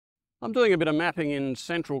I'm doing a bit of mapping in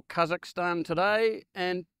central Kazakhstan today,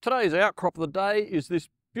 and today's outcrop of the day is this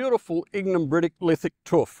beautiful ignimbritic lithic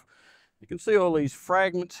tuff. You can see all these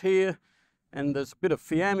fragments here, and there's a bit of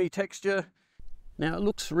fiamme texture. Now it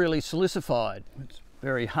looks really silicified. It's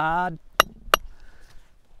very hard,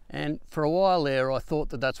 and for a while there I thought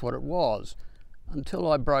that that's what it was,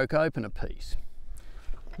 until I broke open a piece.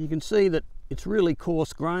 You can see that it's really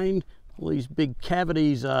coarse grained. All these big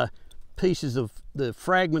cavities are pieces of the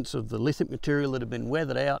fragments of the lithic material that have been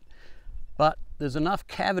weathered out, but there's enough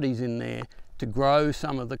cavities in there to grow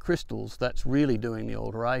some of the crystals that's really doing the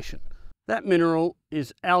alteration. That mineral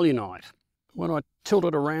is alunite. When I tilt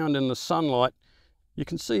it around in the sunlight, you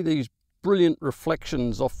can see these brilliant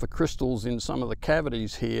reflections off the crystals in some of the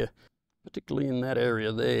cavities here, particularly in that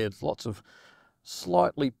area there. There's lots of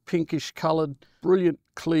slightly pinkish coloured, brilliant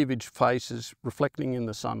cleavage faces reflecting in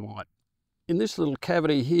the sunlight. In this little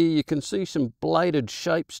cavity here, you can see some bladed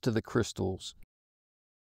shapes to the crystals.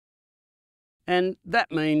 And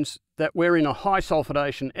that means that we're in a high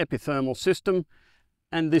sulfidation epithermal system,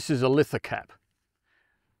 and this is a lithocap.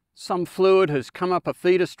 Some fluid has come up a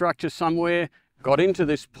feeder structure somewhere, got into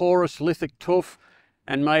this porous lithic tuff,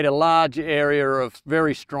 and made a large area of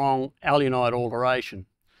very strong alunite alteration.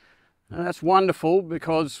 And that's wonderful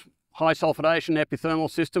because high sulfidation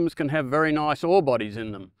epithermal systems can have very nice ore bodies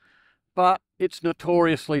in them. But it's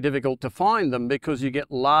notoriously difficult to find them because you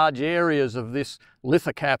get large areas of this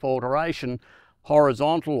lithocap alteration,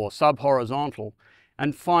 horizontal or sub-horizontal,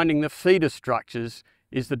 and finding the feeder structures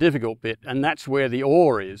is the difficult bit, and that's where the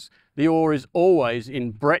ore is. The ore is always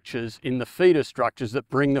in breccias in the feeder structures that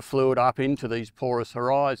bring the fluid up into these porous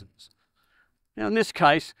horizons. Now in this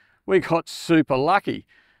case, we got super lucky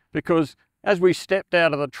because as we stepped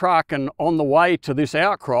out of the truck and on the way to this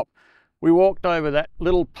outcrop, we walked over that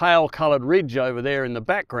little pale coloured ridge over there in the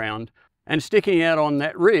background, and sticking out on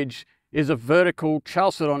that ridge is a vertical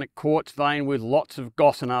chalcedonic quartz vein with lots of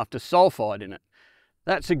gossan after sulfide in it.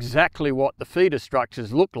 That's exactly what the feeder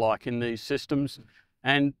structures look like in these systems,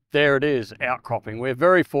 and there it is, outcropping. We're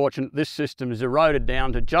very fortunate this system is eroded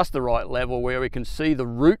down to just the right level where we can see the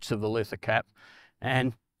roots of the lithocap,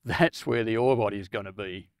 and that's where the ore body is going to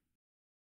be.